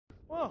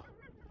Well,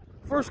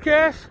 first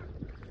cast,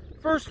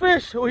 first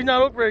fish. Oh, he's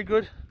not out very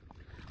good.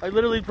 I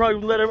literally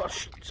probably let him.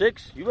 Shh,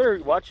 6. You better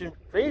watch your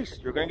face.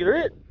 You're gonna get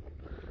hit.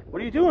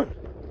 What are you doing?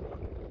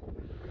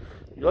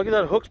 You're lucky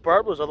that hook's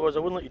barbless. Otherwise, I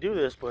wouldn't let you do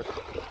this. But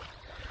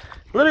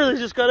literally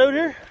just got out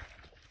here.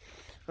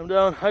 I'm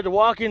down. I had to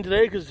walk in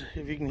today because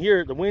if you can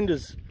hear it, the wind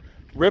is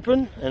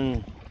ripping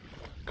and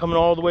coming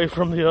all the way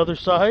from the other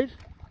side.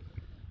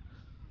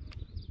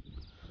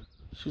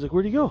 She's like,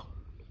 "Where'd he go?"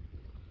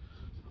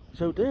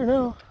 He's out there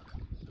now.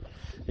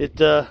 It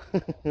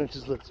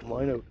just let some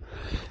line out.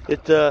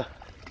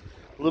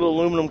 Little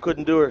aluminum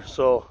couldn't do her,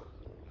 so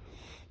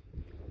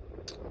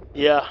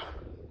yeah,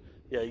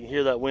 you can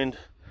hear that wind.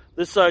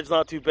 This side's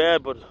not too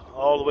bad, but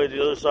all the way to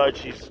the other side,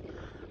 she's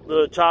a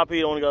little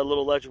choppy. Only got a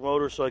little electric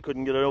motor, so I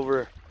couldn't get it over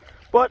her.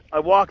 But I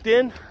walked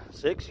in.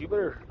 6, you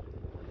better.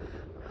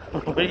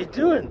 What are you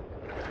doing?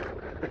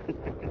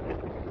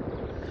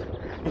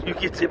 You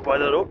get hit by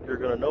that hook, you're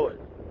gonna know it.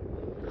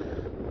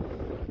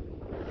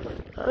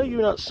 How are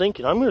you not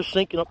sinking? I'm here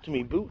sinking up to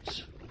me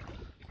boots.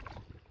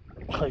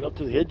 Like up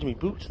to the edge of me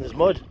boots in this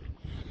mud.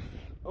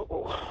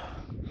 Uh-oh.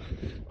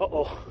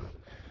 Uh-oh.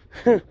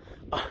 I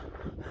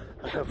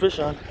got a fish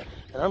on,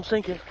 and I'm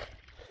sinking.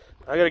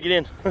 I gotta get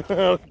in.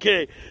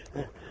 Okay.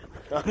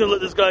 I'm gonna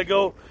let this guy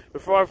go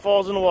before I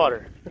falls in the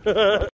water.